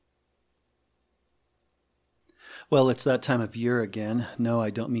Well, it's that time of year again. No, I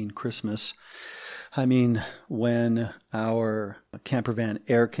don't mean Christmas. I mean when our camper van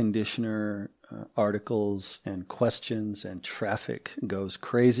air conditioner articles and questions and traffic goes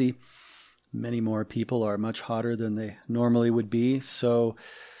crazy. Many more people are much hotter than they normally would be. So,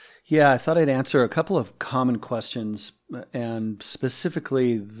 yeah, I thought I'd answer a couple of common questions, and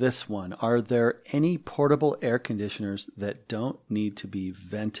specifically this one. Are there any portable air conditioners that don't need to be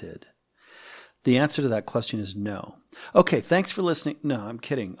vented? The answer to that question is no. Okay, thanks for listening. No, I'm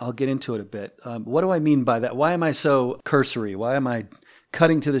kidding. I'll get into it a bit. What do I mean by that? Why am I so cursory? Why am I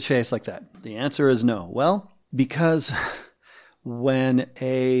cutting to the chase like that? The answer is no. Well, because when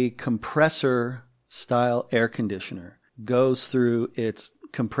a compressor-style air conditioner goes through its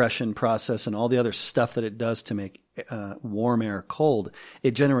compression process and all the other stuff that it does to make warm air cold,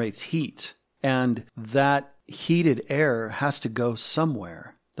 it generates heat. And that heated air has to go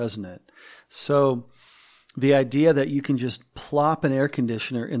somewhere, doesn't it? So the idea that you can just plop an air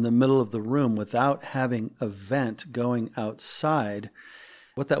conditioner in the middle of the room without having a vent going outside,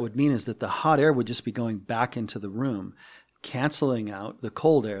 what that would mean is that the hot air would just be going back into the room, canceling out the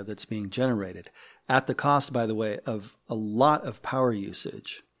cold air that's being generated at the cost, by the way, of a lot of power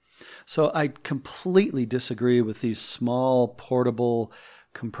usage. So I completely disagree with these small portable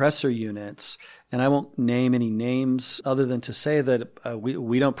compressor units, and I won't name any names other than to say that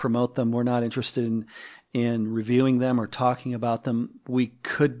we don't promote them. We're not interested in reviewing them or talking about them. We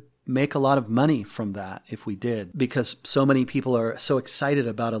could make a lot of money from that if we did, because so many people are so excited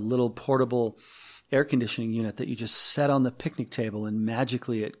about a little portable air conditioning unit that you just set on the picnic table and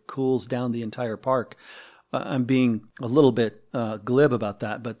magically it cools down the entire park. I'm being a little bit glib about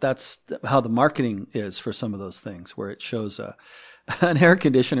that, but that's how the marketing is for some of those things, where it shows an air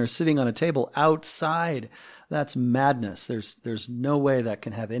conditioner sitting on a table outside. That's madness. There's no way that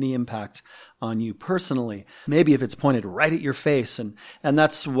can have any impact on you personally. Maybe if it's pointed right at your face, and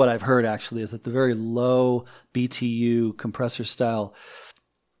that's what I've heard actually, is that the very low BTU compressor style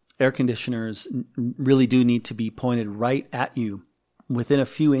air conditioners really do need to be pointed right at you within a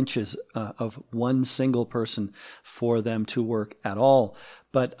few inches of one single person for them to work at all.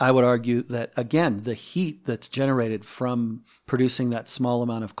 But I would argue that, again, the heat that's generated from producing that small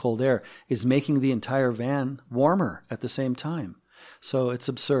amount of cold air is making the entire van warmer at the same time. So it's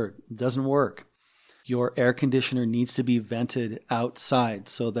absurd. It doesn't work. Your air conditioner needs to be vented outside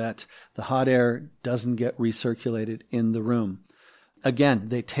so that the hot air doesn't get recirculated in the room. Again,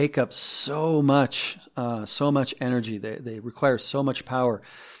 they take up so much energy. They require so much power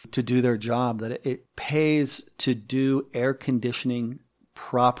to do their job that it pays to do air conditioning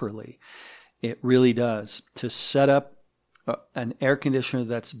properly. It really does. To set up an air conditioner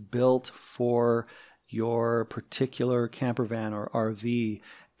that's built for your particular camper van or RV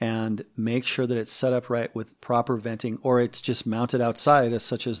and make sure that it's set up right with proper venting, or it's just mounted outside,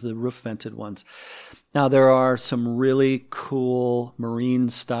 such as the roof vented ones. Now, there are some really cool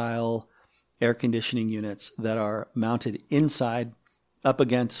marine-style air conditioning units that are mounted inside up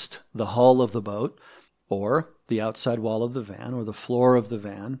against the hull of the boat or the outside wall of the van or the floor of the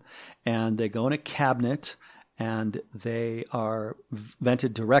van, and they go in a cabinet and they are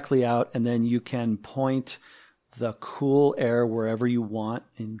vented directly out, and then you can point the cool air wherever you want,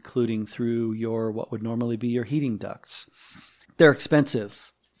 including through what would normally be your heating ducts. They're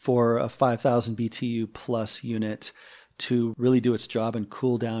expensive for a 5,000 BTU plus unit to really do its job and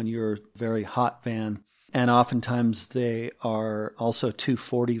cool down your very hot van. And oftentimes they are also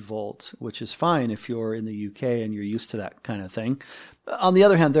 240 volt, which is fine if you're in the UK and you're used to that kind of thing. On the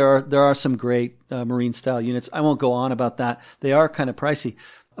other hand, there are some great marine style units. I won't go on about that. They are kind of pricey.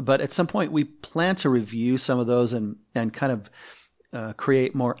 But at some point, we plan to review some of those and kind of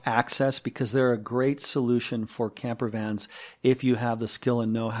create more access, because they're a great solution for camper vans if you have the skill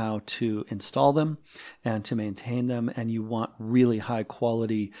and know-how to install them and to maintain them, and you want really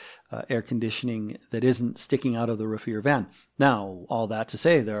high-quality air conditioning that isn't sticking out of the roof of your van. Now, all that to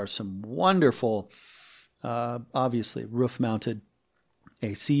say, there are some wonderful, obviously, roof-mounted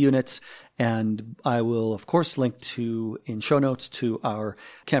AC units, and I will, of course, link in show notes to our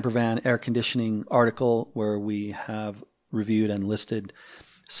camper van air conditioning article where we have reviewed and listed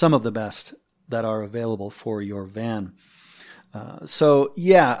some of the best that are available for your van. So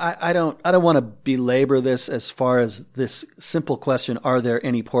yeah, I don't want to belabor this as far as this simple question: are there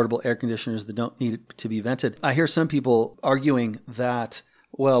any portable air conditioners that don't need to be vented? I hear some people arguing that,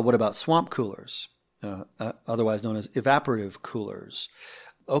 well, what about swamp coolers? Otherwise known as evaporative coolers.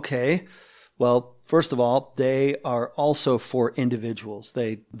 Okay, well, first of all, they are also for individuals.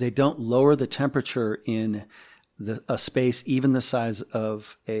 They don't lower the temperature in a space even the size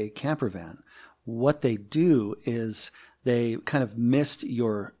of a camper van. what they do is they kind of mist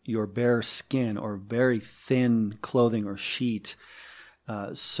your bare skin or very thin clothing or sheet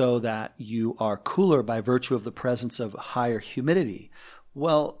so that you are cooler by virtue of the presence of higher humidity.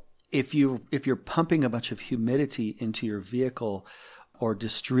 Well, if you're pumping a bunch of humidity into your vehicle or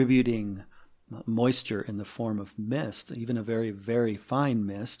distributing moisture in the form of mist, even a very, very fine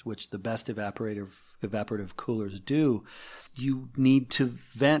mist, which the best evaporative coolers do, you need to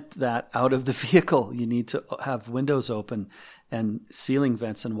vent that out of the vehicle. You need to have windows open and ceiling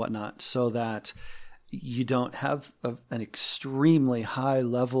vents and whatnot so that you don't have an extremely high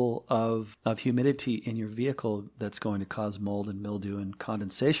level of humidity in your vehicle that's going to cause mold and mildew and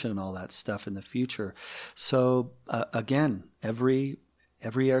condensation and all that stuff in the future. So again, every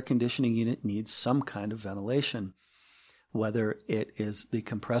air conditioning unit needs some kind of ventilation, whether it is the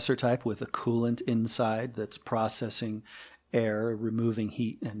compressor type with a coolant inside that's processing air, removing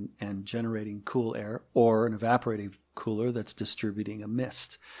heat and generating cool air, or an evaporative cooler that's distributing a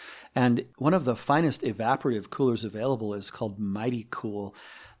mist. And one of the finest evaporative coolers available is called Mighty Cool.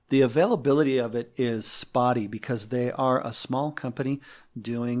 The availability of it is spotty because they are a small company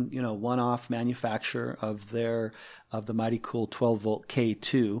doing, one-off manufacture of the Mighty Cool 12-volt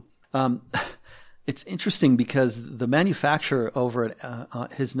K2. It's interesting because the manufacturer over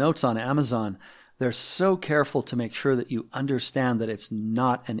at his notes on Amazon, they're so careful to make sure that you understand that it's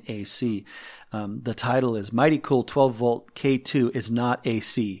not an AC. The title is Mighty Cool 12-volt K2 is not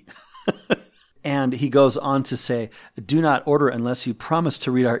AC. And he goes on to say, do not order unless you promise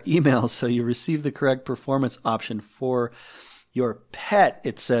to read our emails so you receive the correct performance option for your pet,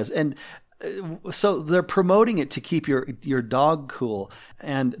 it says. And so they're promoting it to keep your dog cool.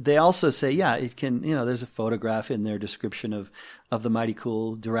 And they also say, yeah, it can, there's a photograph in their description of the Mighty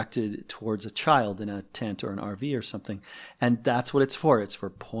Cool directed towards a child in a tent or an RV or something. And that's what it's for. It's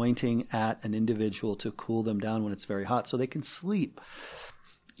for pointing at an individual to cool them down when it's very hot so they can sleep.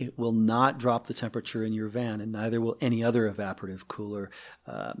 It will not drop the temperature in your van, and neither will any other evaporative cooler.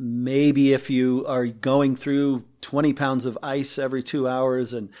 Maybe if you are going through 20 pounds of ice every 2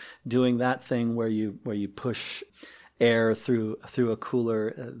 hours and doing that thing where you push air through a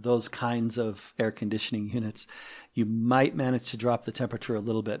cooler, those kinds of air conditioning units, you might manage to drop the temperature a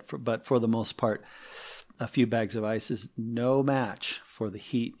little bit. But for the most part, a few bags of ice is no match for the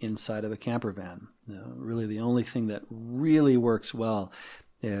heat inside of a camper van. Really, the only thing that really works well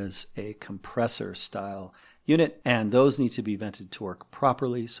is a compressor style unit, and those need to be vented to work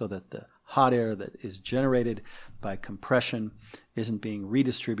properly so that the hot air that is generated by compression isn't being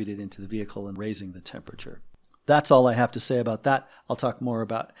redistributed into the vehicle and raising the temperature. That's all I have to say about that. I'll talk more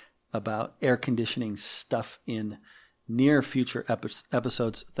about air conditioning stuff in near future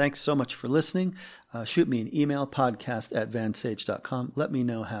episodes. Thanks so much for listening. Shoot me an email, podcast@vansage.com. Let me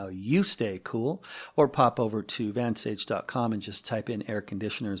know how you stay cool, or pop over to vansage.com and just type in air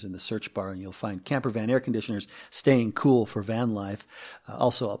conditioners in the search bar and you'll find camper van air conditioners staying cool for van life.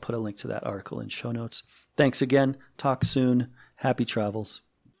 Also, I'll put a link to that article in show notes. Thanks again. Talk soon. Happy travels.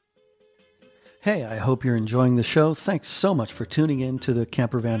 Hey, I hope you're enjoying the show. Thanks so much for tuning in to the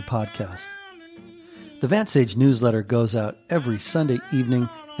Camper Van Podcast. The VanSage newsletter goes out every Sunday evening,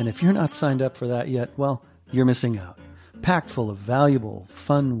 and if you're not signed up for that yet, well, you're missing out. Packed full of valuable,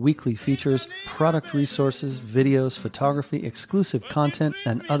 fun weekly features, product resources, videos, photography, exclusive content,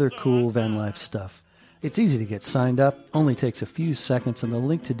 and other cool van life stuff. It's easy to get signed up, only takes a few seconds, and the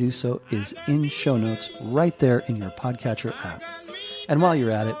link to do so is in show notes right there in your podcatcher app. And while you're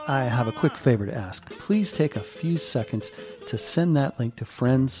at it, I have a quick favor to ask. Please take a few seconds to send that link to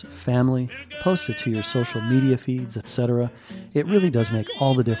friends, family, post it to your social media feeds, etc. It really does make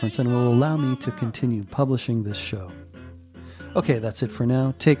all the difference and will allow me to continue publishing this show. Okay, that's it for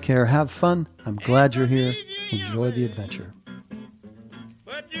now. Take care, have fun. I'm glad you're here. Enjoy the adventure.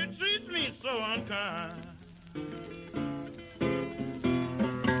 But you treat me so unkind.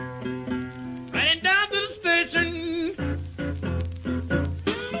 Riding down to the station,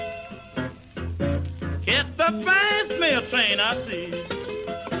 catch the fast mail train I see.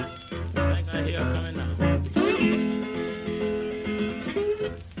 I think I hear coming.